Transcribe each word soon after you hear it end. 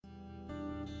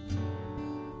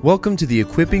Welcome to the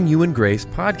Equipping You in Grace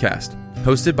podcast,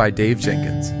 hosted by Dave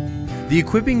Jenkins. The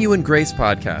Equipping You in Grace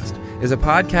podcast is a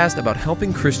podcast about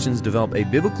helping Christians develop a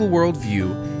biblical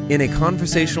worldview in a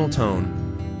conversational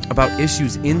tone about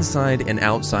issues inside and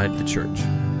outside the church.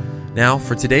 Now,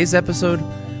 for today's episode,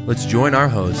 let's join our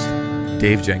host,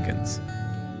 Dave Jenkins.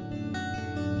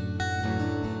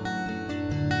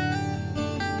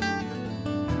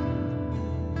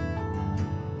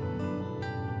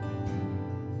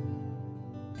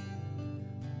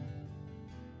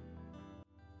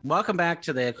 Welcome back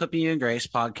to the Equipping You in Grace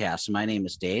podcast. My name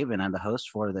is Dave, and I'm the host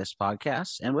for this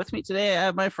podcast. And with me today, I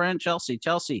have my friend Chelsea.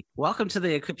 Chelsea, welcome to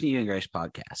the Equipping You in Grace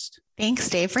podcast. Thanks,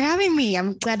 Dave, for having me.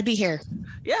 I'm glad to be here.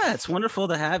 Yeah, it's wonderful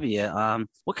to have you.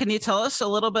 What can you tell us a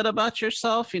little bit about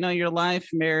yourself, your life,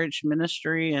 marriage,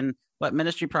 ministry, and what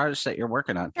ministry projects that you're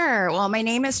working on? Sure. Well, my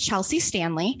name is Chelsea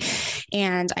Stanley,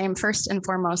 and I am first and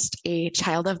foremost a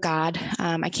child of God.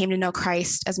 I came to know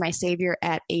Christ as my Savior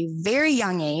at a very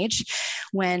young age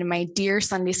when my dear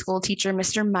Sunday school teacher,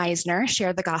 Mr. Meisner,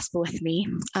 shared the gospel with me.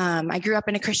 I grew up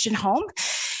in a Christian home,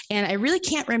 and I really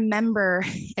can't remember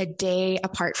a day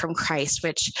apart from Christ,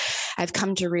 which I've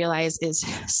come to realize is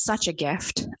such a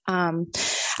gift.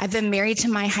 I've been married to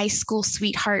my high school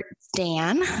sweetheart,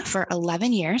 Dan, for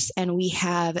 11 years, and we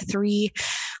have 3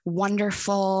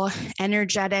 wonderful,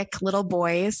 energetic little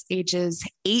boys, ages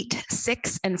 8,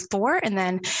 6, and 4. And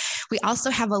then we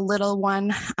also have a little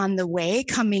one on the way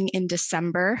coming in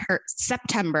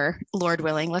September, Lord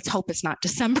willing. Let's hope it's not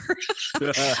December.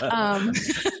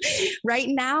 Right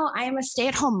now, I am a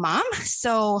stay-at-home mom,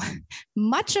 so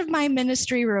much of my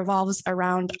ministry revolves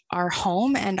around our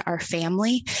home and our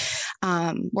family.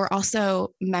 We're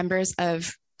also members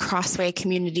of Crossway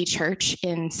Community Church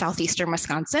in southeastern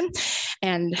Wisconsin.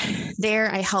 And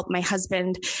there I help my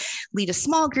husband lead a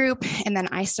small group. And then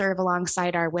I serve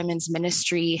alongside our women's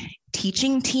ministry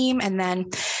teaching team. And then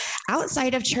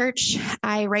outside of church,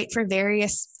 I write for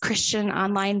various Christian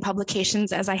online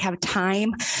publications as I have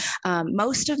time.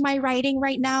 Most of my writing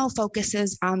right now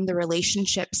focuses on the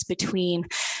relationships between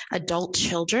adult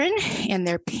children and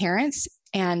their parents.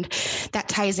 And that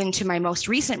ties into my most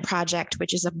recent project,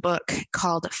 which is a book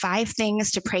called 5 Things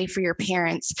to Pray for Your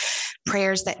Parents,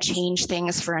 Prayers That Change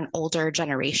Things for an Older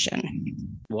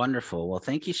Generation. Wonderful. Well,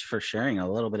 thank you for sharing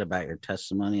a little bit about your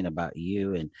testimony and about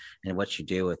you and what you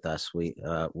do with us. We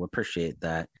appreciate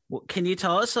that. Well, can you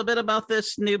tell us a bit about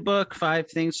this new book,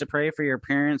 5 Things to Pray for Your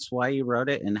Parents, why you wrote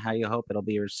it, and how you hope it'll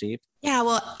be received? Yeah,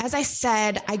 well, as I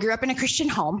said, I grew up in a Christian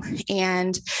home,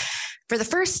 and for the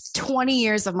first 20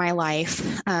 years of my life,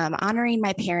 honoring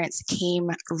my parents came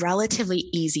relatively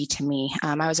easy to me.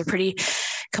 I was a pretty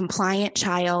compliant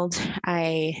child.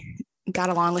 I got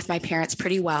along with my parents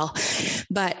pretty well.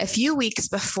 But a few weeks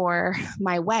before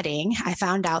my wedding, I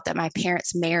found out that my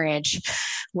parents' marriage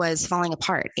was falling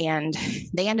apart, and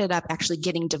they ended up actually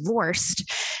getting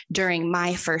divorced during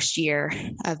my first year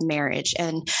of marriage.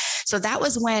 And so that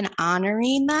was when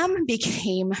honoring them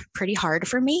became pretty hard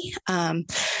for me.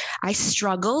 I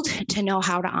struggled to know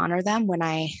how to honor them when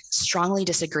I strongly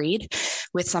disagreed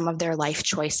with some of their life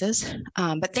choices.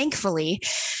 But thankfully,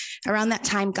 around that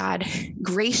time, God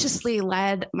graciously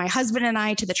led my husband and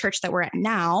I to the church that we're at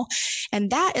now.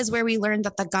 And that is where we learned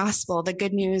that the gospel, the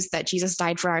good news that Jesus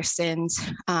died for our sins,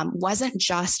 wasn't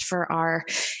just for our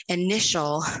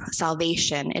initial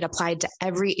salvation. It applied to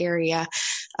every area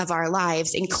of our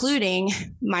lives, including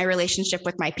my relationship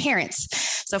with my parents.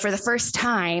 So for the first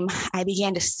time, I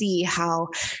began to see how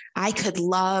I could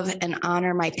love and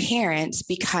honor my parents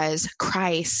because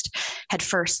Christ had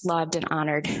first loved and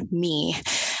honored me.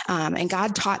 And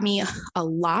God taught me a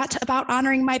lot about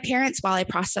honoring my parents while I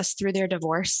processed through their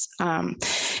divorce. And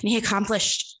he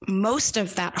accomplished most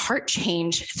of that heart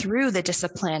change through the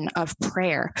discipline of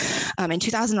prayer. In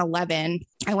 2011,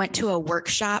 I went to a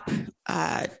workshop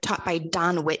taught by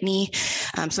Don Whitney.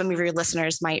 Some of your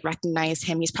listeners might recognize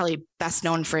him. He's probably best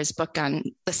known for his book on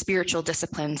the spiritual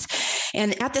disciplines.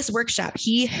 And at this workshop,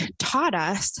 he taught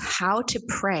us how to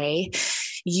pray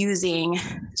using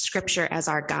scripture as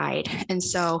our guide. And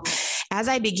so as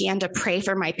I began to pray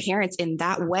for my parents in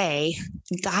that way,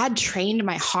 God trained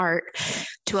my heart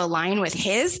to align with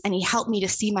his, and he helped me to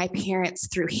see my parents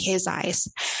through his eyes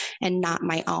and not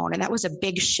my own. And that was a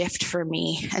big shift for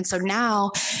me. And so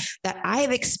now that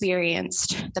I've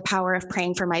experienced the power of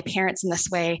praying for my parents in this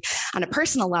way on a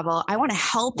personal level, I want to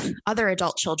help other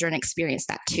adult children experience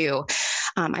that too.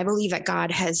 I believe that God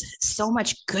has so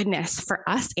much goodness for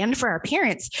us and for our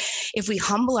parents if we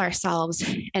humble ourselves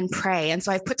and pray. And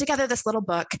so I've put together this little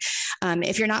book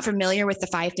If you're not familiar with the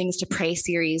 5 Things to Pray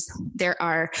series, there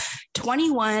are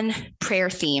 21 prayer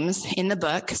themes in the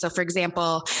book. So for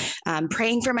example,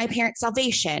 praying for my parents'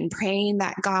 salvation, praying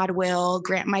that God will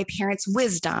grant my parents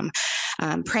wisdom,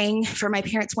 praying for my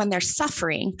parents when they're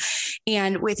suffering.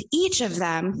 And with each of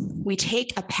them, we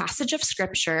take a passage of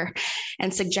scripture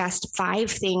and suggest 5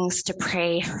 things to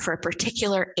pray for a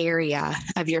particular area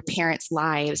of your parents'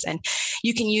 lives. And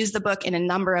you can use the book in a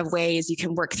number of ways. You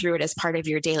can work through it as part of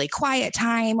your daily quiet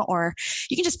time, or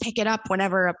you can just pick it up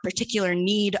whenever a particular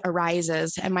need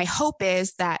arises. And my hope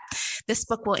is that this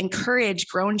book will encourage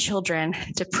grown children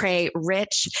to pray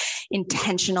rich,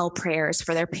 intentional prayers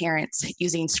for their parents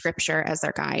using scripture as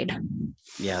their guide.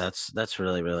 Yeah, that's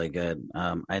really, really good.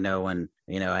 I know when,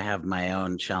 I have my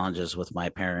own challenges with my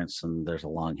parents, and there's a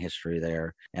long history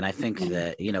there. And I think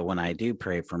that, when I do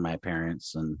pray for my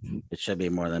parents, and it should be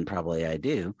more than probably I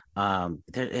do,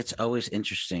 it's always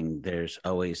interesting. There's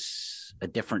always a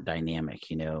different dynamic,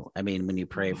 I mean, when you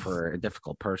pray for a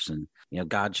difficult person,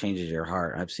 God changes your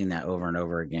heart. I've seen that over and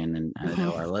over again. And I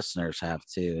know our listeners have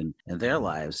too in their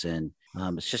lives. And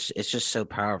it's just so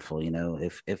powerful,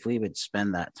 if we would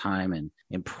spend that time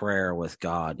in prayer with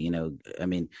God, I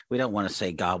mean, we don't want to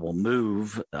say God will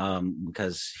move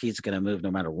because he's going to move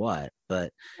no matter what,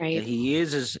 but right. he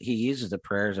uses the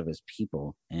prayers of his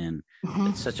people, and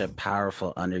it's such a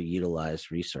powerful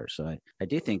underutilized resource. So I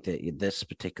do think that this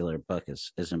particular book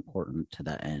is important to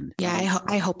that end. Yeah,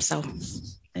 I hope so.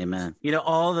 Amen.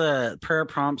 All the prayer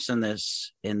prompts in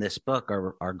this book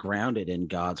are grounded in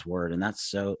God's word, and that's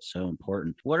so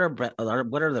important. What are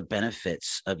the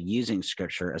benefits of using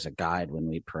scripture as a guide when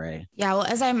we pray? Yeah, well,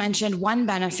 as I mentioned, one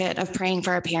benefit of praying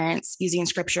for our parents using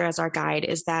scripture as our guide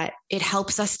is that it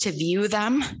helps us to view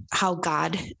them how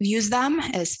God views them,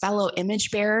 as fellow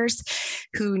image bearers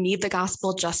who need the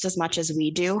gospel just as much as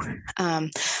we do.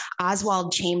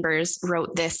 Oswald Chambers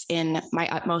wrote this in My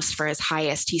Utmost for His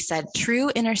Highest. He said, "True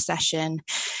intercession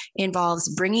involves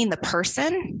bringing the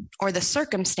person or the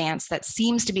circumstance that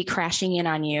seems to be crashing in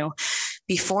on you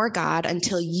before God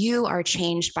until you are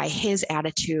changed by his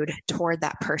attitude toward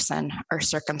that person or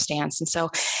circumstance." And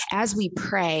so as we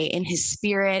pray in his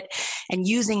spirit and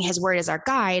using his word as our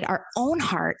guide, our own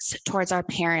hearts towards our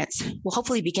parents will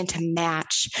hopefully begin to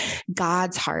match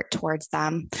God's heart towards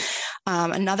them.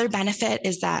 Another benefit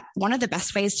is that one of the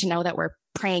best ways to know that we're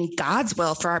praying God's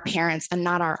will for our parents and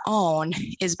not our own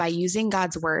is by using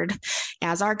God's word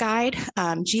as our guide.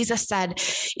 Jesus said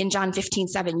in John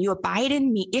 15:7, "You abide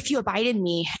in me. If you abide in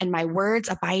me and my words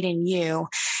abide in you,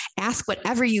 ask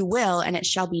whatever you will and it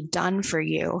shall be done for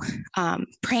you."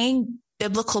 Praying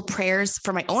biblical prayers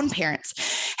for my own parents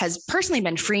has personally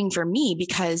been freeing for me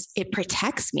because it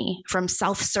protects me from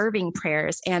self-serving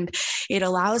prayers, and it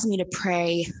allows me to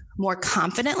pray more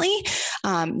confidently,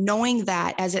 knowing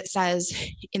that, as it says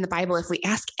in the Bible, if we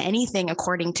ask anything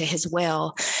according to his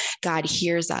will, God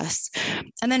hears us.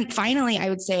 And then finally, I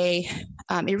would say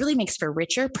it really makes for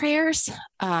richer prayers.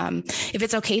 If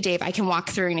it's okay, Dave, I can walk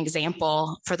through an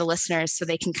example for the listeners so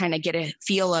they can kind of get a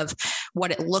feel of what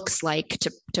it looks like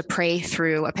to pray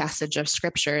through a passage of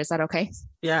scripture. Is that okay?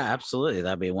 Yeah, absolutely.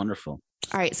 That'd be wonderful.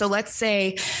 All right. So let's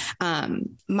say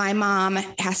my mom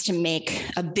has to make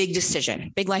a big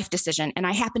life decision. And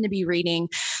I happen to be reading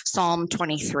Psalm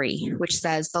 23, which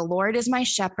says, "The Lord is my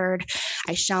shepherd.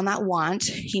 I shall not want.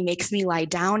 He makes me lie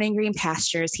down in green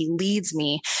pastures. He leads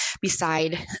me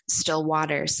beside still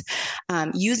waters."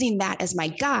 Using that as my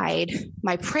guide,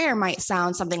 my prayer might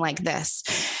sound something like this: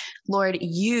 "Lord,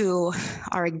 you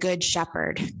are a good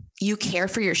shepherd. You care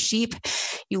for your sheep.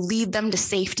 You lead them to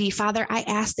safety. Father, I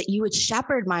ask that you would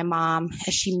shepherd my mom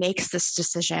as she makes this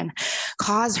decision.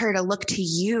 Cause her to look to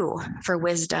you for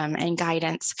wisdom and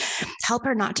guidance. Help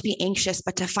her not to be anxious,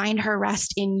 but to find her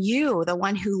rest in you, the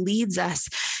one who leads us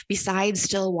beside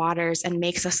still waters and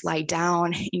makes us lie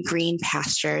down in green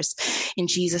pastures. In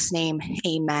Jesus' name,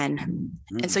 amen."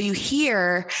 And so you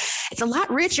hear, it's a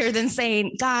lot richer than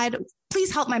saying, "God,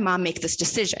 please help my mom make this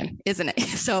decision," isn't it?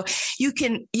 So you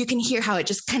can hear how it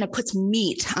just kind of puts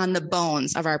meat on the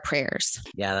bones of our prayers.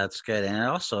 Yeah, that's good. And it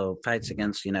also fights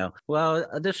against, well,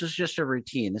 this is just a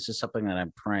routine. This is something that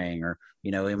I'm praying, or,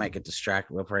 we might get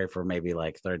distracted. We'll pray for maybe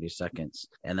like 30 seconds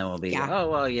and then we'll be, oh,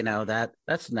 well,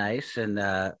 that's nice. And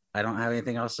I don't have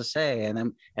anything else to say.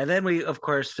 And then we, of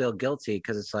course, feel guilty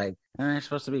because it's like, am I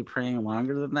supposed to be praying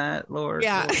longer than that, Lord?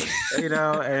 Yeah.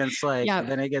 And it's like,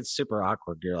 then it gets super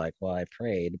awkward. You're like, well, I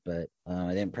prayed, but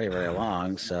I didn't pray very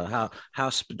long. So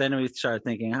then we start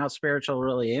thinking, how spiritual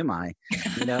really am I?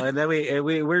 And then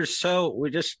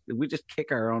we just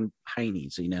kick our own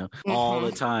heinies, all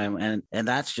the time. And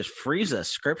that's just freezing Jesus,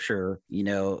 scripture,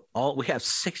 we have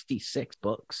 66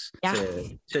 books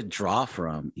to draw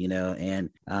from, and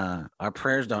our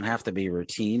prayers don't have to be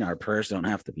routine. Our prayers don't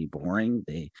have to be boring.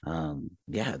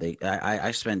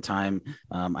 I spend time,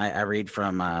 I read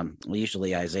from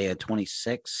usually Isaiah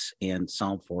 26 and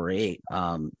Psalm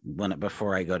 4:8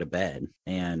 before I go to bed.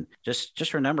 And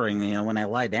just remembering, when I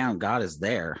lie down, God is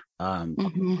there.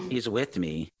 He's with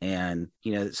me. And,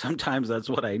 sometimes that's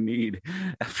what I need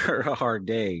after a hard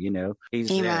day. He's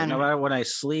there. No matter when I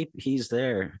sleep, he's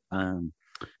there. And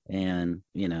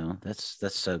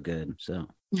that's so good. So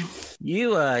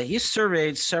you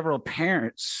surveyed several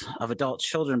parents of adult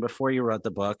children before you wrote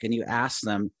the book, and you asked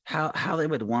them how they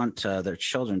would want their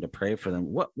children to pray for them.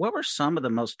 What were some of the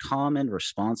most common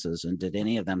responses, and did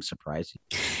any of them surprise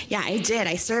you? Yeah, I did.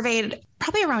 I surveyed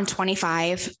probably around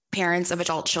 25 parents of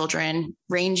adult children,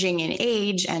 ranging in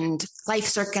age and life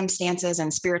circumstances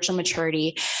and spiritual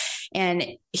maturity. And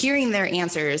hearing their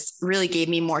answers really gave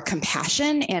me more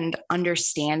compassion and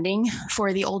understanding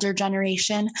for the older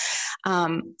generation.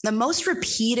 The most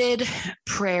repeated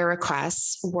prayer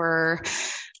requests were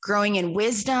growing in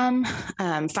wisdom,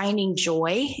 finding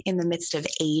joy in the midst of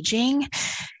aging,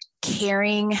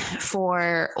 caring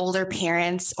for older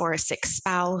parents or a sick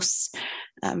spouse,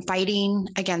 fighting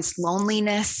against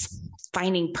loneliness,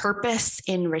 finding purpose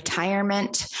in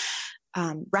retirement,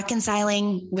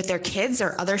 reconciling with their kids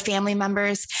or other family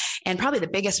members. And probably the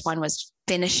biggest one was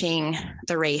finishing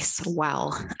the race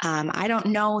well. I don't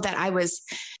know that I was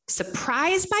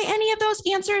surprised by any of those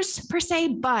answers per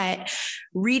se, but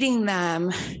reading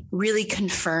them really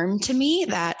confirmed to me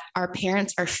that our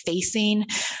parents are facing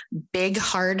big,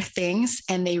 hard things,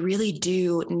 and they really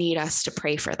do need us to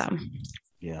pray for them.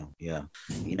 Yeah.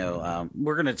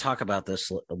 We're going to talk about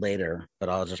this later, but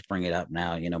I'll just bring it up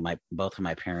now. Both of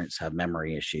my parents have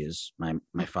memory issues.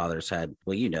 My father's had,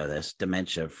 this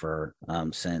dementia for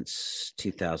since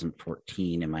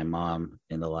 2014, and my mom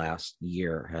in the last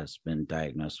year has been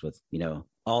diagnosed with,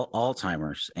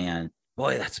 Alzheimer's. And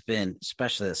boy, that's been,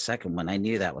 especially the second one, I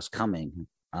knew that was coming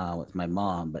with my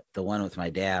mom, but the one with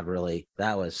my dad, really,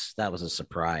 that was a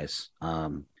surprise.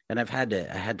 And I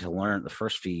had to learn. The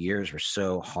first few years were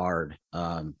so hard,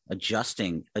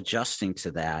 adjusting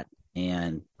to that.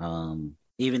 And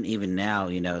even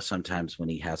now, sometimes when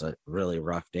he has a really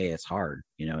rough day, it's hard.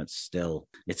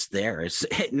 It's there.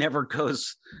 It never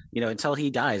goes, until he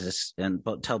dies,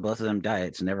 until both of them die,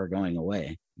 it's never going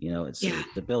away. It's a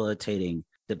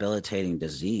debilitating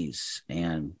disease.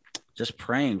 And just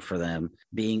praying for them,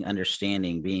 being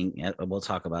understanding, we'll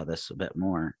talk about this a bit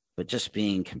more. But just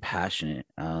being compassionate,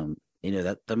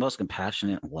 that the most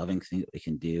compassionate and loving thing that we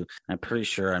can do. I'm pretty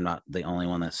sure I'm not the only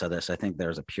one that said this. I think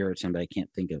there's a Puritan, but I can't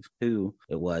think of who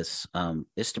it was,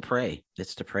 is to pray.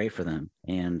 It's to pray for them.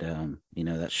 And,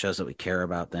 that shows that we care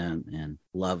about them and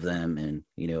love them. And,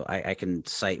 I can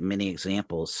cite many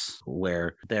examples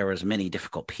where there was many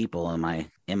difficult people in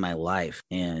my life.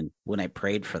 And when I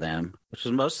prayed for them, which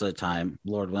was most of the time,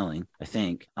 Lord willing, I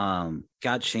think,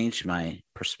 God changed my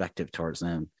perspective towards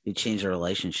them. He changed the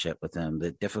relationship with them.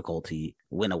 The difficulty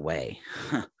went away.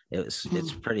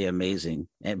 It's pretty amazing.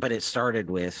 But it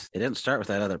didn't start with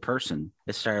that other person.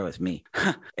 It started with me.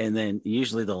 And then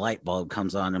usually the light bulb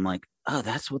comes on. I'm like, oh,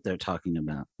 that's what they're talking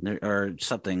about. Or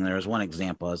something. There was one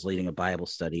example. I was leading a Bible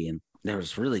study, and there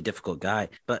was a really difficult guy,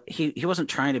 but he wasn't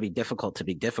trying to be difficult to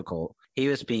be difficult. He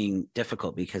was being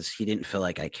difficult because he didn't feel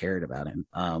like I cared about him,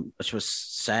 which was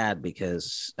sad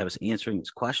because I was answering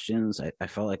his questions. I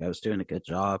felt like I was doing a good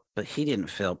job, but he didn't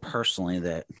feel personally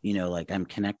that, like I'm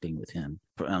connecting with him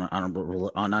not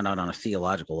on a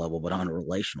theological level, but on a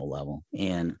relational level.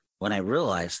 And when I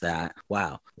realized that,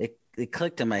 wow, it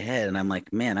clicked in my head, and I'm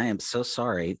like, man, I am so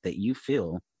sorry that you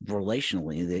feel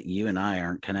relationally that you and I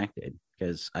aren't connected,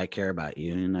 because I care about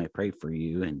you and I pray for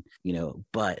you. And,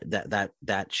 but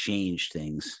that changed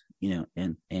things,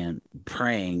 and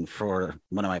praying for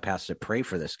one of my pastors to pray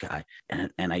for this guy.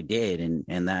 And I did.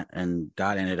 And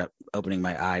God ended up opening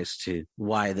my eyes to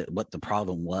what the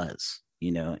problem was,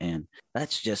 and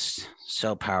that's just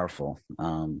so powerful.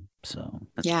 So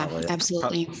that's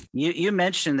absolutely. You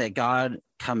mentioned that God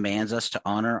commands us to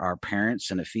honor our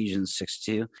parents in Ephesians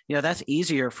 6:2. That's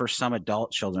easier for some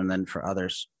adult children than for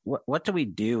others. What do we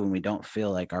do when we don't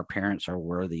feel like our parents are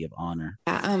worthy of honor?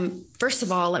 First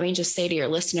of all, let me just say to your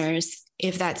listeners,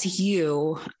 if that's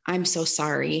you, I'm so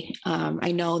sorry.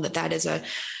 I know that is a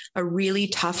really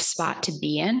tough spot to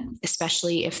be in,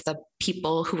 especially if the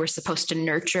people who were supposed to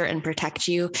nurture and protect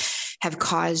you have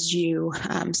caused you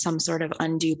some sort of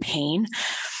undue pain.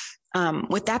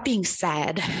 With that being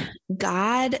said,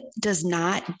 God does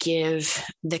not give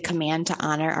the command to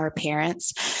honor our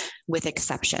parents with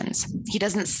exceptions. He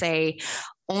doesn't say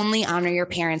only honor your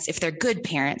parents if they're good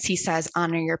parents. He says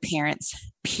honor your parents,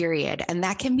 period. And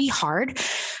that can be hard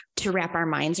to wrap our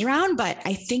minds around, but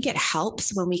I think it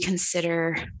helps when we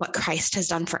consider what Christ has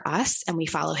done for us and we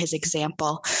follow his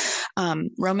example.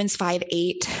 Romans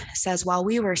 5:8 says, while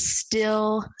we were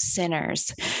still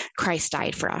sinners, Christ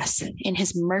died for us. In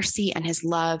his mercy and his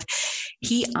love,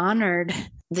 he honored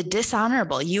the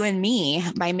dishonorable, you and me,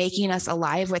 by making us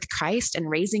alive with Christ and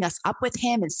raising us up with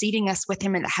him and seating us with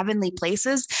him in the heavenly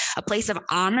places, a place of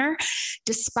honor,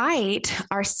 despite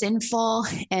our sinful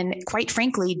and, quite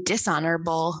frankly,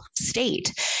 dishonorable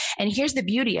state. And here's the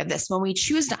beauty of this. When we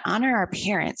choose to honor our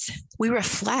parents, we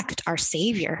reflect our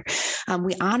Savior.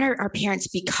 We honor our parents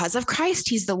because of Christ.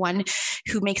 He's the one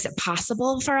who makes it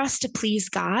possible for us to please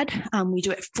God. We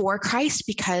do it for Christ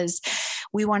because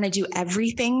we want to do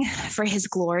everything for his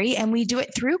glory, and we do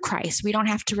it through Christ. We don't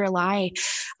have to rely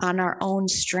on our own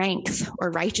strength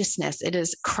or righteousness. It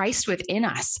is Christ within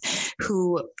us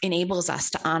who enables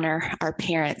us to honor our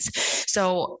parents.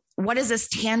 So what does this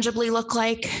tangibly look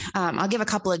like? I'll give a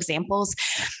couple examples.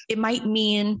 It might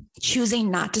mean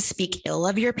choosing not to speak ill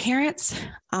of your parents.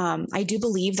 I do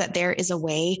believe that there is a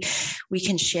way we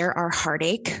can share our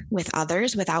heartache with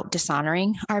others without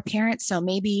dishonoring our parents. So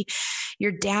maybe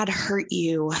your dad hurt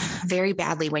you very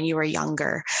badly when you were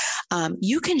younger.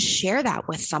 You can share that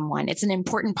with someone. It's an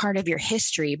important part of your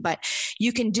history, but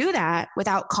you can do that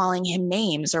without calling him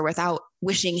names or without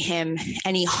wishing him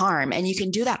any harm. And you can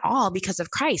do that all because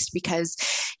of Christ, because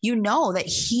you know that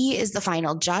he is the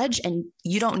final judge and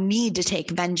you don't need to take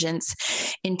vengeance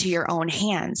into your own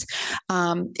hands.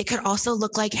 It could also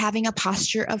look like having a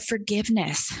posture of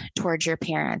forgiveness towards your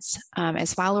parents.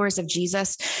 As followers of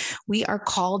Jesus, we are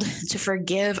called to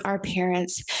forgive our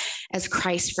parents as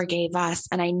Christ forgave us.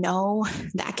 And I know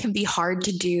that can be hard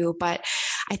to do, but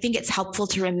I think it's helpful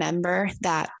to remember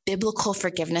that biblical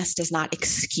forgiveness does not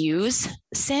excuse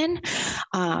sin.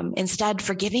 Instead,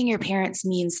 forgiving your parents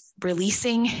means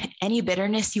releasing any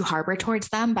bitterness you harbor towards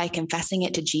them by confessing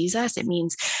it to Jesus. It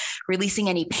means releasing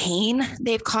any pain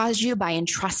they've caused you by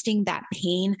entrusting that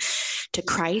pain to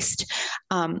Christ.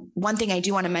 One thing I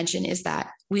do want to mention is that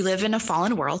we live in a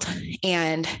fallen world,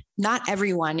 and not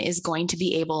everyone is going to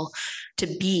be able to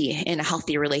be in a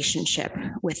healthy relationship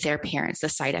with their parents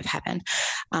this side of heaven.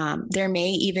 There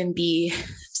may even be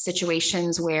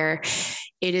situations where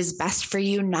it is best for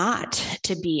you not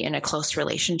to be in a close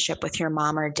relationship with your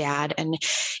mom or dad. And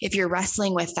if you're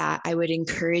wrestling with that, I would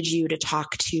encourage you to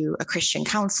talk to a Christian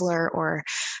counselor or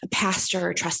a pastor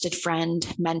or trusted friend,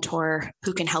 mentor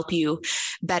who can help you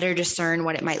better discern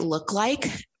what it might look like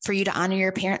for you to honor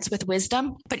your parents with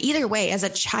wisdom. But either way, as a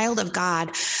child of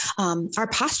God, our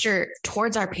posture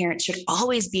towards our parents should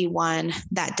always be one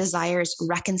that desires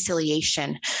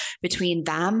reconciliation between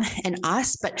them and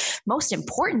us, but most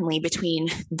importantly, between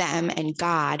them and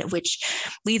God, which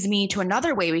leads me to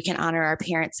another way we can honor our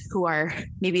parents who are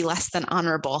maybe less than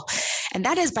honorable. And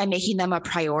that is by making them a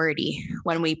priority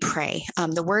when we pray.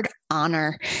 The word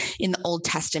honor in the Old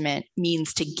Testament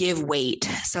means to give weight.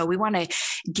 So we want to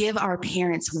give our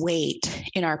parents weight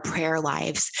in our prayer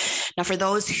lives. Now, for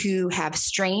those who have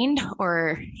strained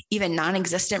or even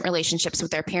non-existent relationships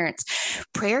with their parents,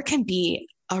 prayer can be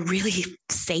a really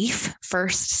safe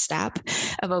first step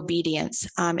of obedience.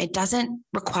 It doesn't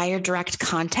require direct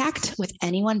contact with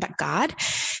anyone but God,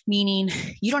 meaning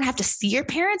you don't have to see your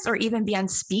parents or even be on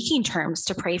speaking terms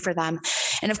to pray for them.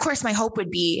 And of course, my hope would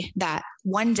be that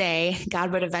one day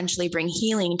God would eventually bring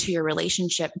healing to your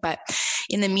relationship. But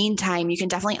in the meantime, you can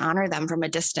definitely honor them from a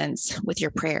distance with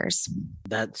your prayers.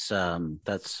 That's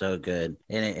so good.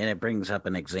 And it brings up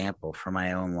an example from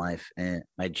my own life. In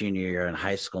my junior year in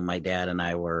high school, my dad and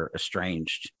I were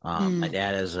estranged. My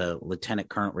dad is a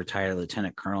retired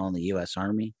lieutenant colonel in the U.S.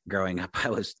 Army. Growing up, I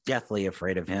was deathly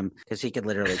afraid of him because he could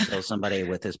literally kill somebody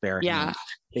with his bare hands.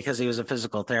 Because he was a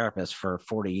physical therapist for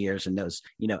 40 years and knows,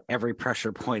 every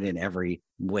pressure point in every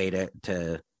way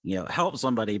to help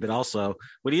somebody, but also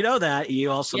when you know that,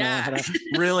 you also know how to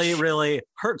really, really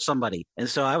hurt somebody. And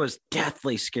so I was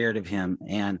deathly scared of him.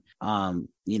 And,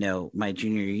 my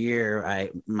junior year,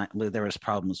 there was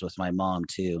problems with my mom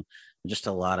too, just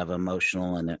a lot of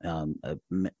emotional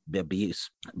and abuse.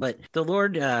 But the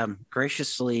Lord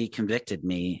graciously convicted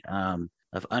me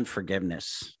of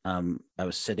unforgiveness. I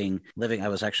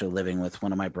was actually living with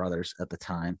one of my brothers at the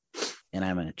time, and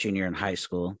I'm a junior in high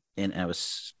school, and I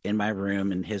was in my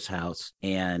room in his house,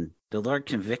 and the Lord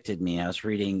convicted me. I was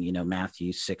reading,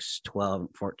 Matthew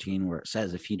 6:12, 14, where it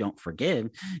says, if you don't forgive,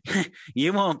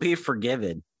 you won't be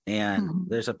forgiven. And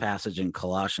there's a passage in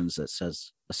Colossians that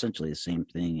says essentially the same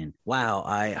thing. And wow,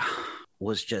 I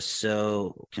was just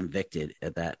so convicted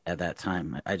at that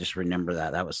time. I just remember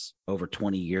that was over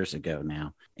 20 years ago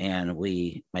now. And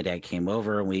my dad came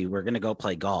over and we were going to go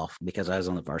play golf because I was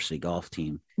on the varsity golf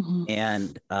team.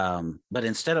 And, but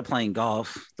instead of playing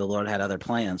golf, the Lord had other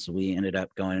plans. So we ended up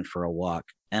going for a walk.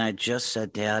 And I just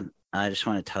said, Dad, I just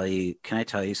want to tell you, can I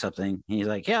tell you something? And he's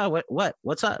like, yeah,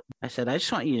 what's up? I said, I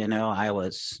just want you to know I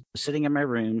was sitting in my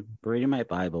room, reading my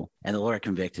Bible, and the Lord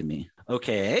convicted me.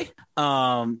 Okay.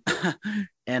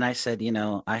 And I said,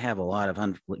 I have a lot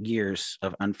of years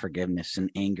of unforgiveness and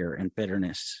anger and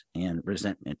bitterness and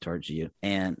resentment towards you.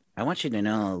 And I want you to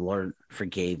know the Lord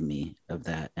forgave me of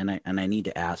that. And I need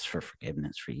to ask for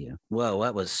forgiveness for you. Well,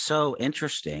 what was so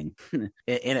interesting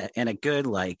in a good,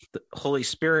 like the Holy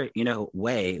Spirit,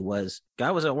 way was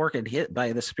God was at work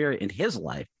by the Spirit in his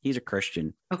life. He's a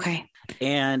Christian. Okay.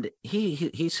 And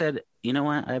he said, you know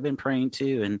what? I've been praying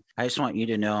too. And I just want you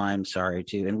to know I'm sorry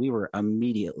too. And we were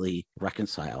immediately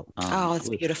reconciled. That's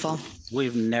beautiful.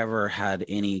 We've never had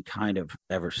any kind of,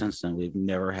 ever since then, we've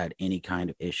never had any kind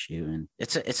of issue. And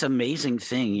it's an amazing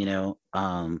thing,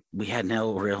 we had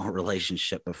no real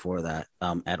relationship before that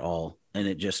at all. And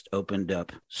it just opened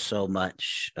up so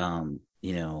much,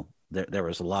 there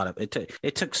was a lot of,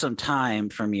 it took some time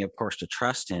for me, of course, to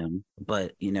trust him,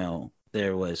 but,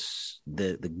 there was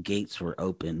the gates were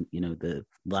open, the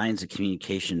lines of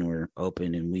communication were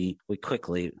open, and we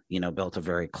quickly, built a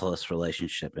very close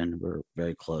relationship, and we're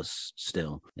very close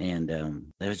still. And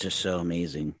it was just so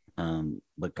amazing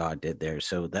what God did there.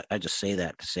 So that I just say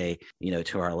that to say,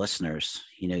 to our listeners,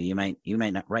 you might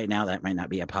not right now, that might not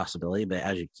be a possibility, but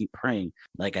as you keep praying,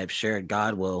 like I've shared,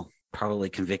 God will probably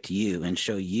convict you and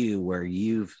show you where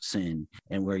you've sinned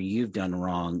and where you've done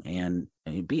wrong, and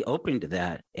be open to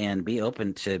that, and be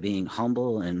open to being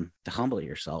humble and to humble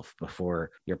yourself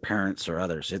before your parents or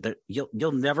others.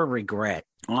 You'll never regret,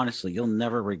 honestly, you'll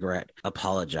never regret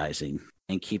apologizing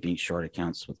and keeping short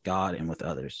accounts with God and with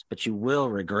others, but you will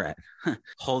regret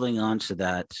holding on to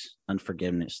that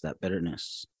unforgiveness, that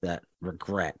bitterness, that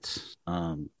regret.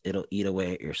 It'll eat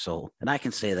away at your soul. And I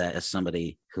can say that as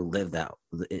somebody who lived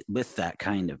with that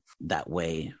kind of that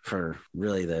way for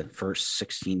really the first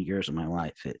 16 years of my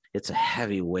life. It's a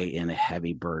heavy weight and a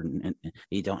heavy burden, and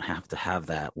you don't have to have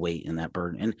that weight and that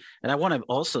burden. And I want to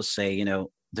also say,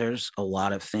 there's a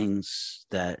lot of things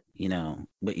that,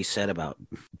 what you said about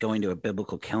going to a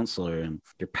biblical counselor and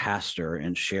your pastor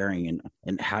and sharing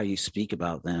and how you speak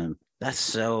about them. That's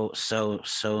so, so,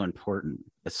 so important.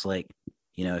 It's like,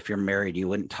 if you're married, you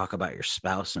wouldn't talk about your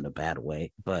spouse in a bad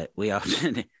way, but we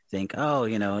often think,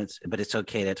 but it's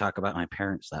okay to talk about my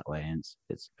parents that way. And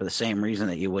it's for the same reason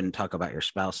that you wouldn't talk about your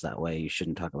spouse that way. You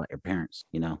shouldn't talk about your parents,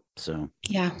 so.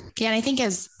 Yeah. Yeah. And I think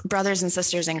as brothers and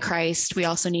sisters in Christ, we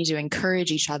also need to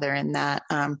encourage each other in that,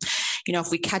 if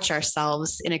we catch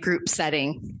ourselves in a group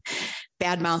setting,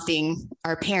 bad mouthing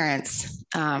our parents,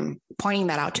 pointing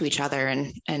that out to each other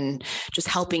and just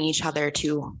helping each other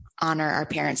to honor our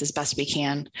parents as best we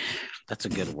can. That's a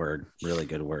good word. Really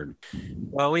good word.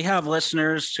 Well, we have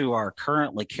listeners who are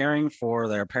currently caring for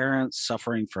their parents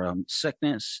suffering from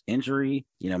sickness, injury.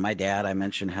 My dad, I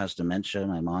mentioned, has dementia.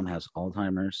 My mom has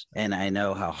Alzheimer's. And I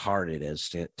know how hard it is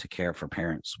to care for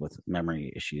parents with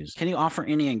memory issues. Can you offer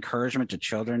any encouragement to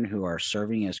children who are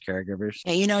serving as caregivers?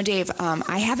 Yeah, Dave,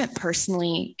 I haven't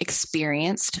personally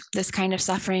experienced this kind of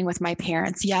suffering with my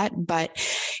parents yet, but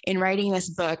in writing this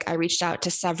book, I reached out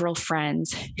to several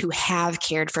friends who have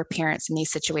cared for parents in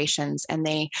these situations, and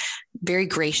they very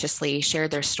graciously shared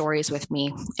their stories with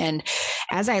me. And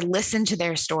as I listened to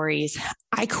their stories,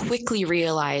 I quickly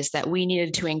realized that we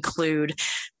needed to include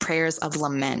prayers of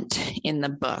lament in the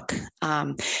book.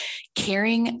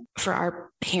 Caring for our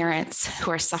parents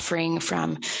who are suffering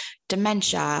from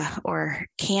dementia or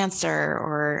cancer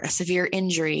or a severe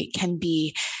injury can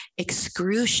be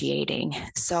excruciating.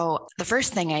 So the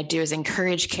first thing I do is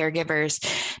encourage caregivers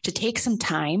to take some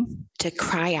time to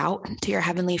cry out to your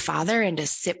Heavenly Father and to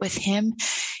sit with Him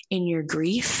in your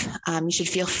grief. You should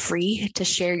feel free to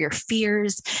share your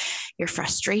fears, your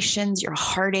frustrations, your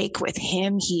heartache with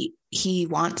Him. He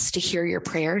wants to hear your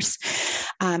prayers.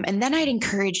 And then I'd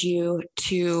encourage you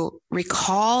to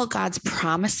recall God's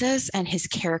promises and His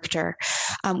character.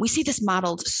 We see this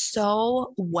modeled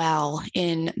so well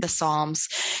in the Psalms.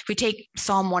 If we take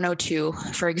Psalm 102,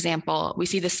 for example, we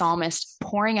see the psalmist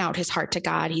pouring out his heart to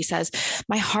God. He says,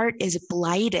 "My heart is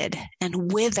blighted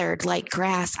and withered like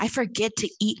grass. I forget to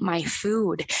eat my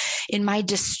food. In my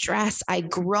distress, I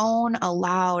groan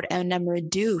aloud and am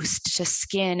reduced to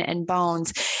skin and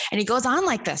bones. And he goes on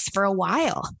like this for a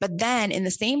while. But then in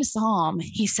the same psalm,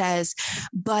 he says,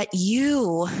 but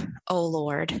you, O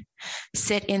Lord,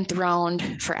 sit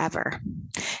enthroned forever.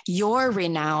 Your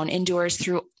renown endures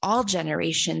through all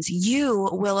generations. You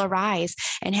will arise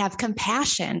and have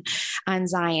compassion on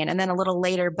Zion. And then a little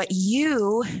later, but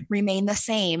you remain the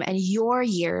same and your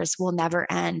years will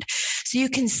never end. So you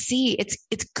can see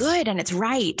it's good and it's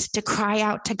right to cry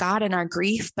out to God in our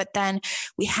grief, but then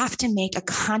we have to make a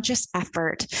conscious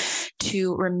effort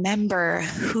to remember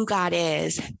who God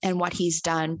is and what he's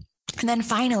done. And then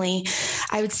finally,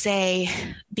 I would say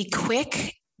be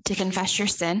quick to confess your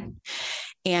sin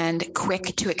and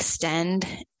quick to extend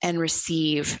and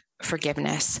receive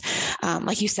forgiveness.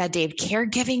 Like you said, Dave,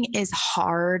 caregiving is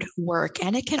hard work.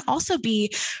 And it can also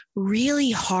be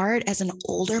really hard as an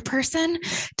older person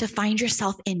to find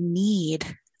yourself in need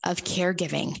of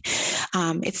caregiving.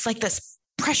 It's like this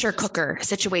pressure cooker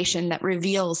situation that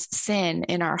reveals sin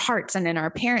in our hearts and in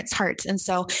our parents' hearts. And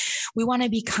so we want to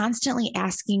be constantly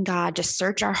asking God to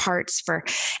search our hearts for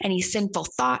any sinful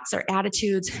thoughts or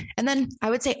attitudes. And then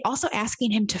I would say also asking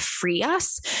him to free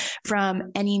us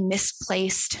from any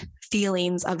misplaced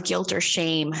feelings of guilt or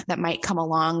shame that might come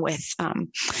along with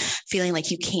feeling like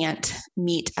you can't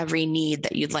meet every need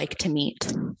that you'd like to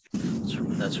meet.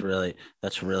 That's really,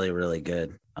 really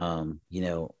good.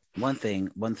 One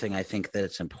thing I think that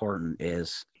it's important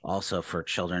is also for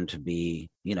children to be,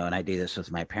 and I do this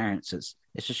with my parents, is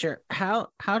to share how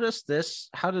does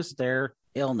their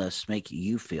illness make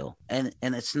you feel? And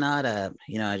it's not I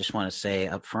just want to say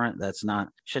up front,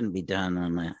 shouldn't be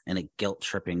done in a guilt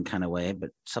tripping kind of way, but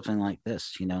something like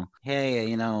this,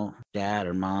 hey, Dad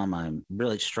or Mom, I'm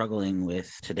really struggling with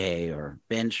today, or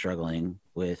been struggling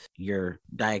with your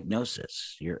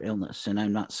diagnosis, your illness. And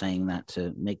I'm not saying that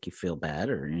to make you feel bad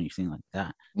or anything like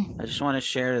that. I just want to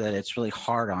share that it's really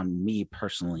hard on me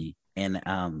personally. And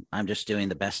I'm just doing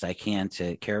the best I can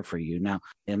to care for you. Now,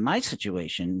 in my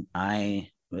situation,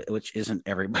 which isn't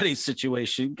everybody's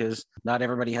situation, because not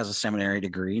everybody has a seminary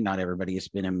degree. Not everybody has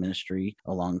been in ministry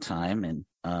a long time. And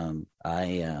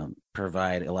I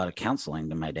provide a lot of counseling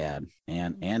to my dad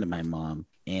and to my mom.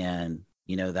 And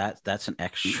that's an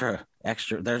extra.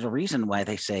 There's a reason why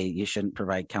they say you shouldn't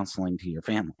provide counseling to your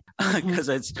family, because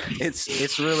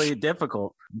it's really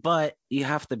difficult. But you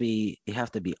have to be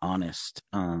honest,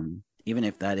 even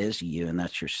if that is you and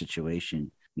that's your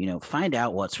situation. Find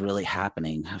out what's really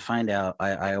happening.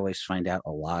 I always find out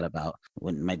a lot about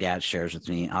when my dad shares with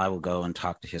me. I will go and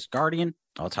talk to his guardian.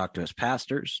 I'll talk to his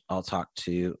pastors. I'll talk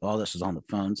to, all this is on the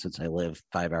phone since I live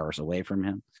 5 hours away from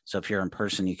him. So if you're in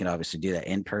person, you can obviously do that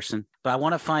in person. But I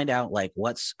want to find out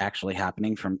what's actually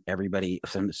happening from everybody,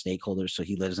 from the stakeholders. So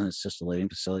he lives in an assisted living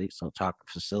facility. So I'll talk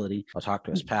to facility. I'll talk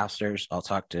to his pastors. I'll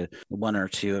talk to one or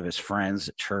two of his friends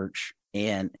at church,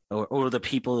 or the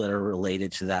people that are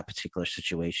related to that particular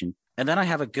situation. And then I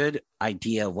have a good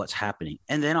idea of what's happening.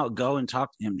 And then I'll go and talk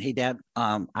to him. Hey, Dad,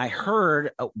 I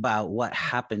heard about what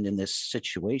happened in this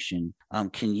situation.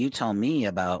 Can you tell me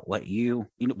about what you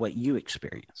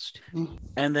experienced? Mm-hmm.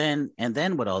 And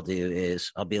then what I'll do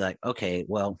is I'll be like, okay,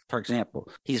 well, for example,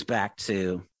 he's back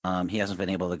to, he hasn't been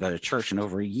able to go to church in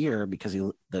over a year because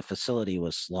the facility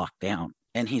was locked down.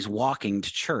 And he's walking to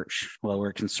church. Well,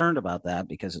 we're concerned about that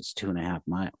because it's 2.5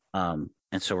 miles.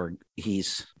 And so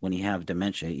when you have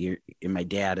dementia, my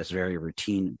dad is very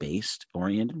routine based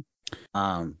oriented.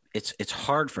 It's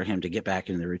hard for him to get back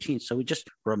into the routine. So we just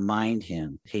remind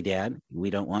him, hey, Dad, we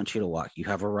don't want you to walk. You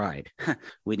have a ride.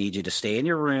 We need you to stay in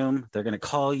your room. They're going to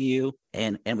call you.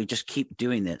 And we just keep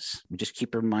doing this. We just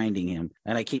keep reminding him.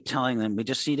 And I keep telling them, we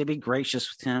just need to be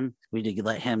gracious with him. We need to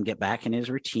let him get back in his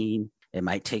routine. It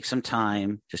might take some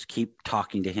time. Just keep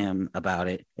talking to him about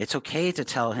it. It's okay to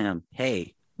tell him,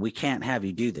 hey, we can't have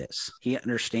you do this. He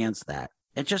understands that.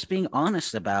 And just being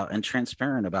honest about and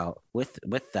transparent about with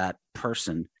that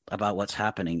person about what's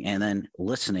happening, and then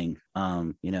listening,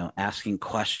 asking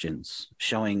questions,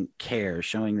 showing care,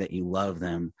 showing that you love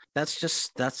them.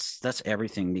 That's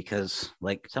everything, because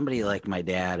like somebody like my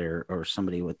dad or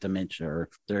somebody with dementia, or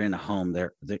they're in a home,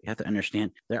 they have to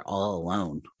understand they're all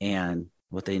alone, and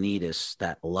what they need is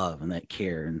that love and that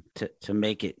care, and to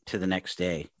make it to the next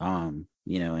day.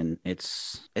 And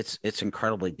it's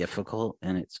incredibly difficult,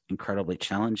 and it's incredibly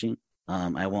challenging.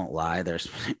 I won't lie. There's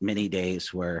many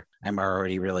days where I'm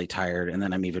already really tired, and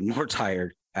then I'm even more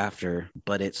tired after,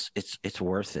 but it's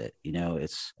worth it.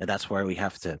 That's where we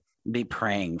have to be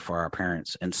praying for our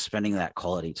parents and spending that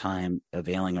quality time,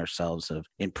 availing ourselves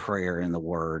in prayer and the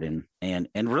word, and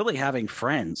really having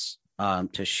friends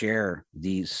to share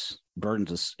these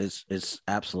burdens is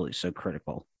absolutely so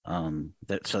critical.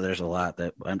 So there's a lot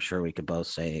that I'm sure we could both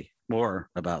say more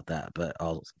about that, but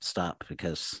I'll stop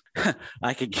because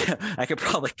I could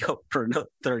probably go for another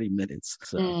 30 minutes.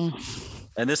 So,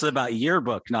 and this is about your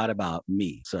book, not about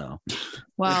me. So,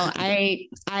 well,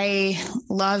 I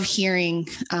love hearing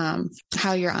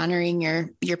how you're honoring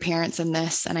your parents in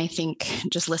this, and I think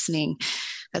just listening,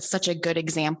 that's such a good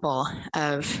example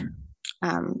of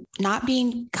not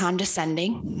being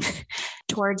condescending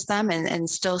towards them, and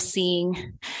still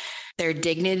seeing their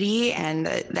dignity and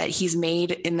that he's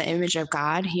made in the image of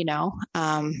God.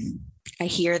 I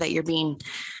hear that you're being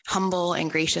humble and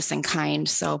gracious and kind.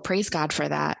 So praise God for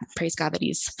that. Praise God that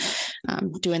he's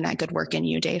doing that good work in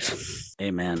you, Dave.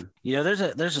 Amen. There's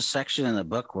a section in the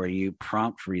book where you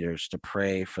prompt readers to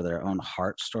pray for their own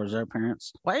hearts towards their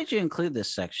parents. Why did you include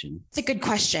this section? It's a good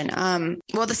question.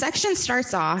 Well, the section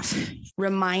starts off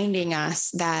reminding us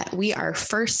that we are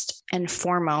first and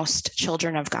foremost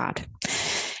children of God,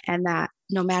 and that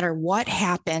no matter what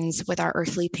happens with our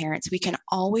earthly parents, we can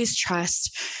always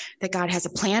trust that God has a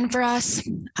plan for us.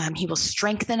 He will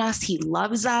strengthen us. He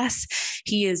loves us.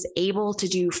 He is able to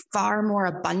do far more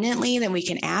abundantly than we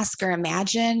can ask or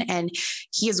imagine. And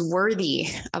he is worthy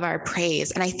of our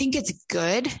praise. And I think it's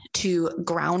good to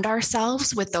ground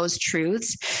ourselves with those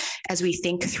truths as we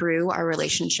think through our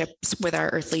relationships with our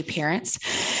earthly parents.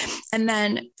 And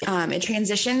then it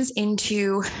transitions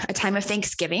into a time of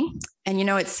Thanksgiving. And,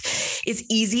 it's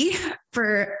easy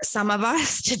for some of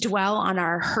us to dwell on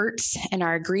our hurts and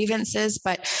our grievances,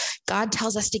 but God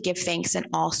tells us to give thanks in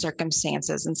all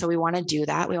circumstances. And so we want to do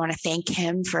that. We want to thank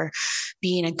him for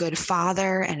being a good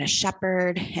father and a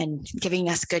shepherd and giving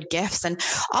us good gifts, and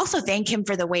also thank him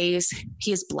for the ways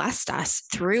he has blessed us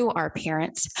through our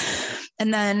parents.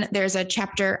 And then there's a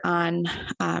chapter on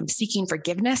seeking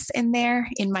forgiveness in there.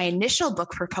 In my initial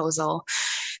book proposal,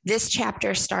 this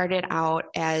chapter started out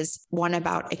as one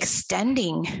about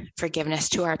extending forgiveness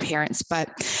to our parents. But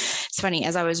it's funny,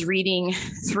 as I was reading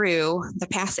through the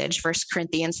passage, 1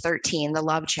 Corinthians 13, the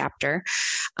love chapter,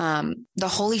 the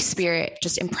Holy Spirit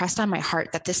just impressed on my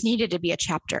heart that this needed to be a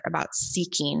chapter about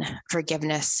seeking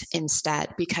forgiveness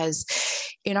instead, because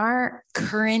in our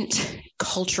current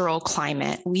cultural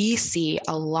climate, we see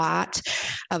a lot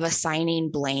of assigning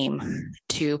blame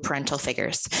to parental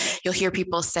figures. You'll hear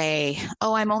people say,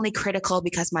 "Oh, I'm only critical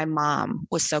because my mom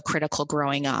was so critical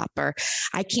growing up," or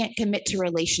 "I can't commit to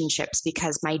relationships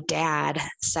because my dad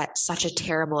set such a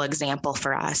terrible example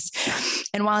for us."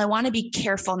 And while I want to be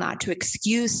careful not to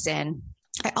excuse sin,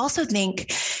 I also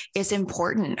think it's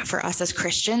important for us as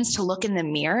Christians to look in the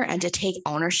mirror and to take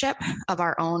ownership of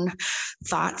our own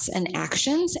thoughts and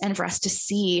actions, and for us to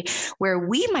see where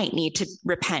we might need to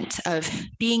repent of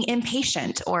being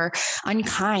impatient or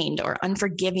unkind or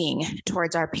unforgiving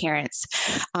towards our parents.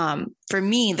 For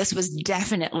me, this was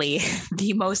definitely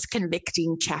the most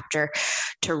convicting chapter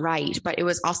to write, but it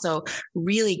was also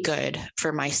really good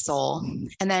for my soul.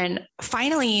 And then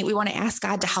finally, we want to ask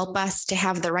God to help us to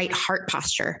have the right heart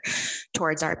posture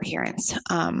towards our parents.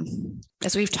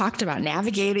 As we've talked about,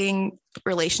 navigating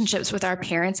relationships with our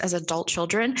parents as adult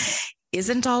children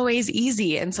isn't always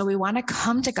easy. And so we want to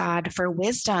come to God for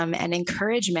wisdom and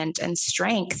encouragement and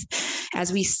strength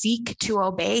as we seek to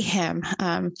obey him.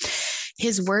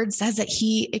 His word says that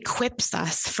he equips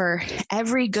us for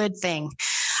every good thing.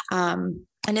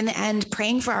 And in the end,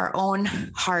 praying for our own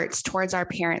hearts towards our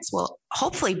parents will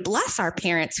hopefully bless our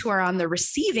parents who are on the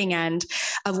receiving end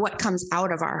of what comes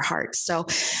out of our hearts. So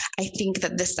I think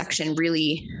that this section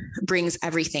really brings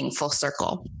everything full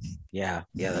circle. Yeah,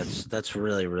 that's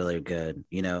really, really good.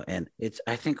 And it's,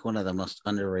 I think, one of the most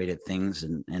underrated things,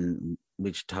 and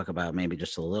we should talk about maybe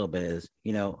just a little bit, is,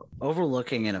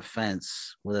 overlooking an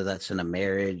offense, whether that's in a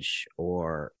marriage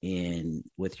or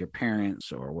with your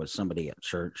parents or with somebody at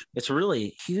church. It's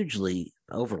really hugely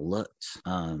overlooked.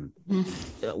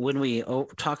 When we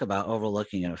talk about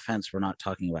overlooking an offense, we're not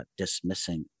talking about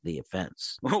dismissing the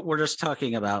offense. We're just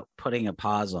talking about putting a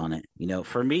pause on it.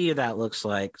 For me, that looks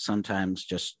like sometimes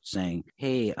just saying,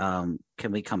 "Hey,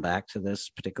 can we come back to this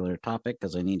particular topic?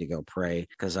 Because I need to go pray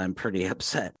because I'm pretty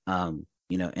upset."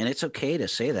 And it's okay to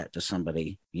say that to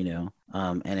somebody, and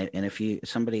if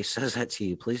somebody says that to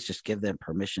you, please just give them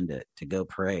permission to go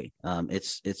pray.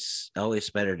 It's always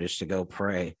better just to go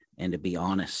pray and to be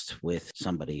honest with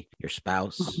somebody, your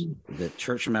spouse, the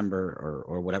church member,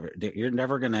 or whatever. You're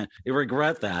never going to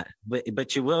regret that,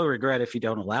 but you will regret if you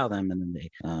don't allow them, and then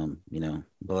they,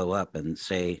 blow up and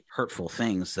say hurtful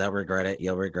things. They'll regret it.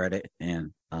 You'll regret it.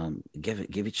 And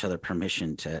give each other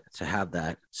permission to have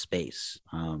that space.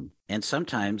 And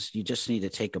sometimes you just need to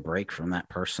take a break from that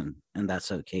person, and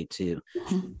that's okay too.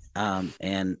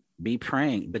 And be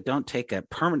praying, but don't take a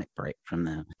permanent break from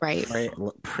them. Right.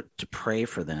 To pray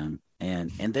for them,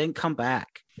 and then come back.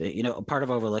 You know, a part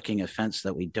of overlooking offense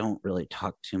that we don't really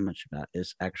talk too much about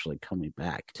is actually coming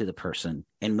back to the person.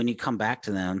 And when you come back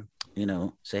to them, you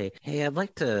know, say, hey, I'd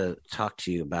like to talk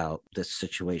to you about this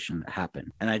situation that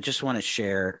happened. And I just want to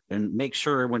share, and make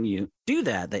sure when you do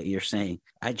that, that you're saying,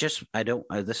 this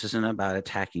isn't about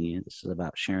attacking you. This is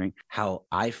about sharing how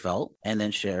I felt, and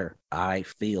then share, I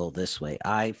feel this way.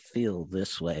 I feel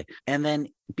this way. And then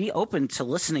be open to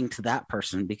listening to that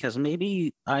person, because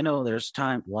maybe I know there's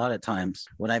a lot of times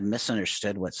when I've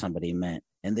misunderstood what somebody meant,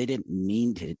 and they didn't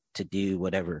mean to do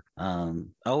whatever.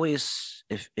 Always,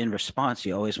 if in response,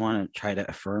 you always want to try to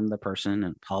affirm the person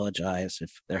and apologize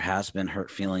if there has been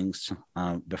hurt feelings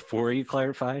before you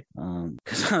clarify,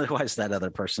 because otherwise that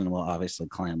other person will obviously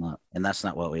clam up, and that's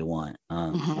not what we want. We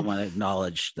want to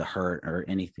acknowledge the hurt or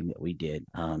anything that we did,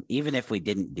 even if we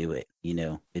didn't do it. You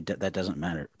know, that doesn't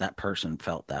matter. That person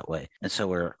felt that way, and so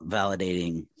we're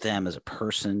validating them as a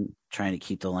person, trying to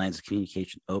keep the lines of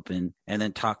communication open, and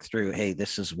then talk through, hey,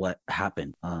 this is what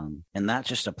happened. And that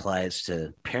just applies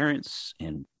to parents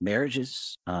and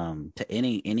marriages, to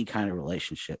any kind of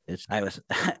relationship.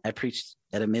 I preached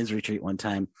at a men's retreat one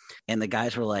time, and the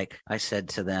guys were like, I said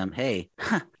to them, hey,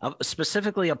 I'll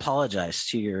specifically apologize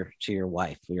to your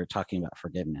wife. We were talking about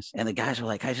forgiveness. And the guys were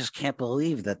like, I just can't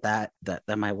believe that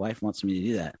my wife wants me to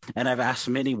do that. And I've asked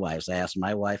many wives. I asked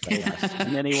my wife, I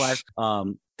asked many wives.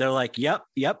 They're like, yep,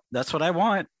 that's what I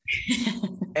want.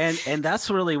 And that's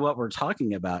really what we're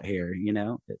talking about here. You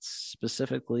know, it's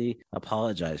specifically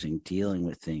apologizing, dealing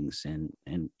with things,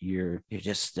 and you're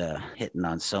just hitting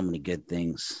on so many good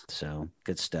things. So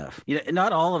good stuff. You know,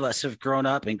 not all of us have grown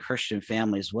up in Christian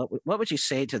families. What would you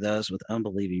say to those with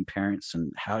unbelieving parents,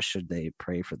 and how should they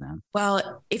pray for them?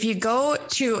 Well, if you go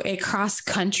to a cross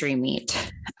country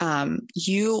meet,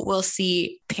 you will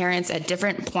see parents at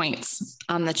different points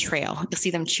on the trail. You'll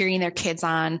see them cheering their kids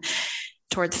on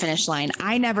toward the finish line.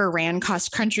 I never ran cross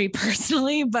country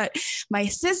personally, but my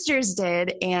sisters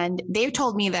did. And they've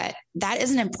told me that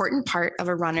is an important part of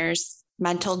a runner's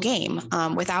mental game.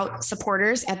 Without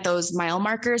supporters at those mile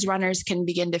markers, runners can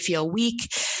begin to feel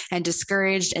weak and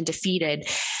discouraged and defeated.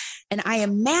 And I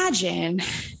imagine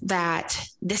that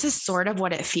this is sort of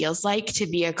what it feels like to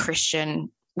be a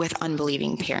Christian with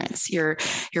unbelieving parents. You're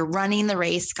running the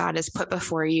race God has put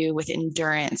before you with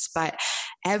endurance, but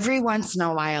every once in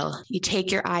a while, you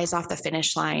take your eyes off the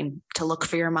finish line to look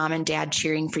for your mom and dad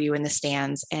cheering for you in the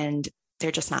stands, and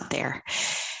they're just not there.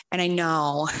 And I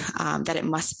know that it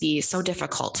must be so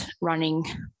difficult running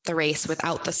the race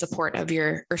without the support of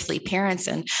your earthly parents,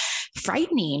 and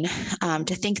frightening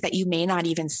to think that you may not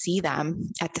even see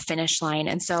them at the finish line.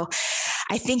 And so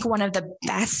I think one of the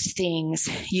best things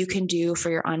you can do for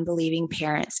your unbelieving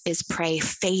parents is pray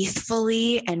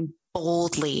faithfully and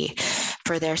boldly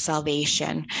for their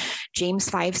salvation. James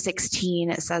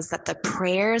 5:16 says that the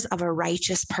prayers of a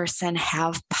righteous person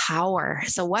have power.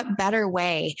 So what better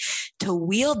way to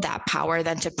wield that power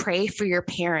than to pray for your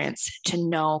parents to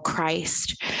know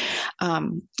Christ?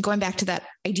 Going back to that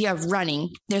idea of running,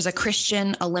 there's a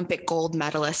Christian Olympic gold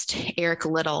medalist, Eric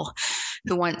Liddell,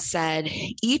 who once said,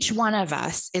 each one of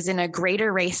us is in a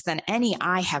greater race than any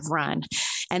I have run.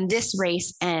 And this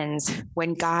race ends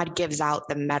when God gives out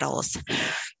the medals.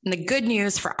 And the good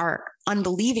news for our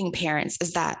unbelieving parents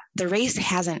is that the race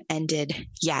hasn't ended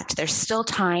yet. There's still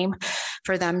time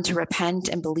for them to repent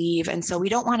and believe. And so we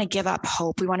don't want to give up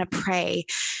hope. We want to pray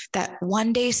that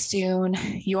one day soon,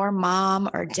 your mom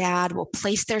or dad will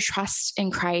place their trust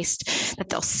in Christ, that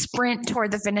they'll sprint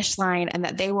toward the finish line, and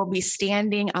that they will be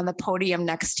standing on the podium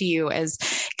next to you as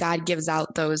God gives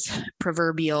out those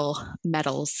proverbial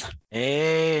medals.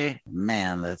 Hey,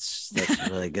 man, that's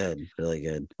really good. Really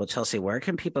good. Well, Chelsea, where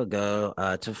can people go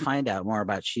to find out more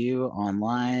about you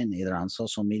online, either on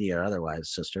social media or otherwise,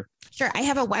 sister? Sure. I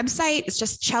have a website. It's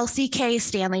just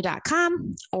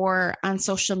chelseakstanley.com, or on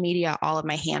social media, all of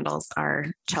my handles are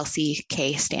Chelsea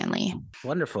K. Stanley.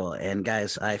 Wonderful. And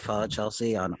guys, I follow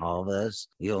Chelsea on all of those.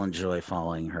 You'll enjoy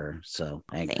following her. So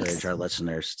I encourage our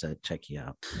listeners to check you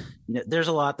out. You know, there's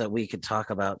a lot that we could talk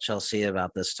about, Chelsea,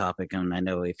 about this topic. And I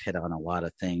know we've hit on a lot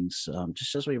of things.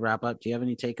 Just as we wrap up, do you have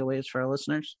any takeaways for our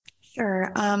listeners?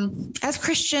 Sure. As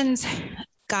Christians,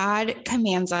 God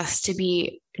commands us to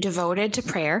be devoted to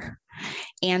prayer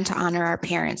and to honor our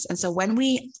parents. And so when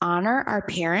we honor our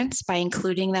parents by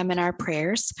including them in our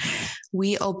prayers,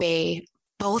 we obey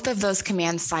both of those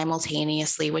commands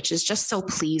simultaneously, which is just so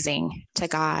pleasing to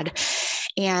God.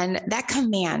 And that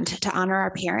command to honor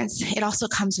our parents, it also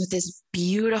comes with this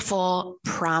beautiful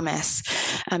promise.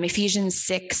 Ephesians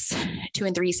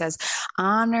 6:2-3 says,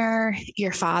 honor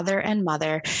your father and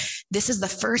mother. This is the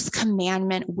first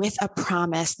commandment with a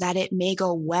promise that it may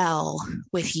go well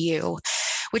with you.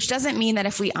 Which doesn't mean that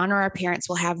if we honor our parents,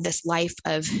 we'll have this life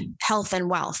of health and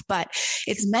wealth, but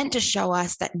it's meant to show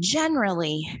us that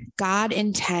generally God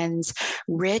intends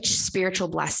rich spiritual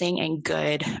blessing and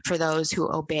good for those who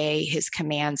obey his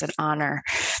commands and honor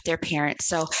their parents.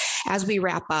 So as we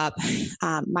wrap up,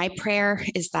 my prayer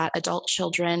is that adult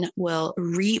children will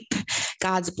reap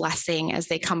God's blessing as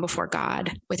they come before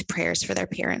God with prayers for their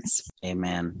parents.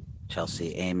 Amen.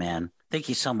 Chelsea, amen. Thank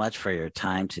you so much for your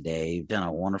time today. You've done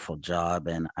a wonderful job,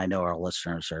 and I know our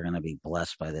listeners are going to be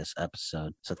blessed by this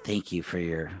episode. So thank you for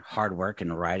your hard work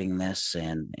in writing this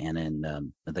and in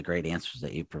the great answers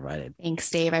that you provided. Thanks,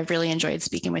 Dave. I've really enjoyed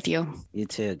speaking with you. You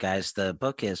too, guys. The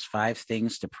book is 5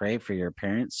 Things to Pray for Your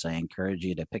Parents. I encourage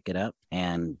you to pick it up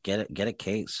and get a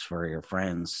case for your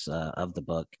friends of the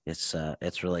book. It's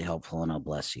really helpful, and it'll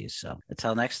bless you. So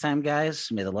until next time, guys,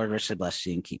 may the Lord richly bless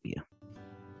you and keep you.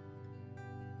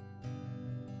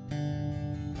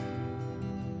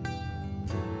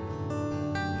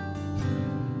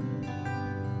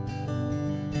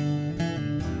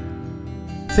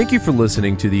 Thank you for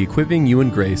listening to the Equipping You in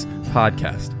Grace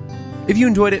podcast. If you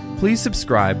enjoyed it, please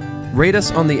subscribe, rate us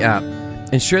on the app,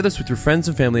 and share this with your friends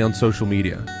and family on social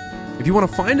media. If you want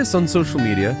to find us on social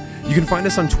media, you can find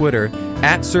us on Twitter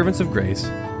 @Servants of Grace,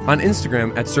 on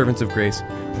Instagram @Servants of Grace,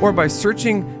 or by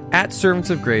searching @Servants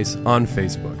of Grace on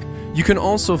Facebook. You can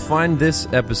also find this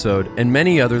episode and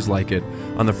many others like it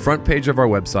on the front page of our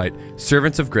website,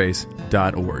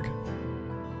 servantsofgrace.org.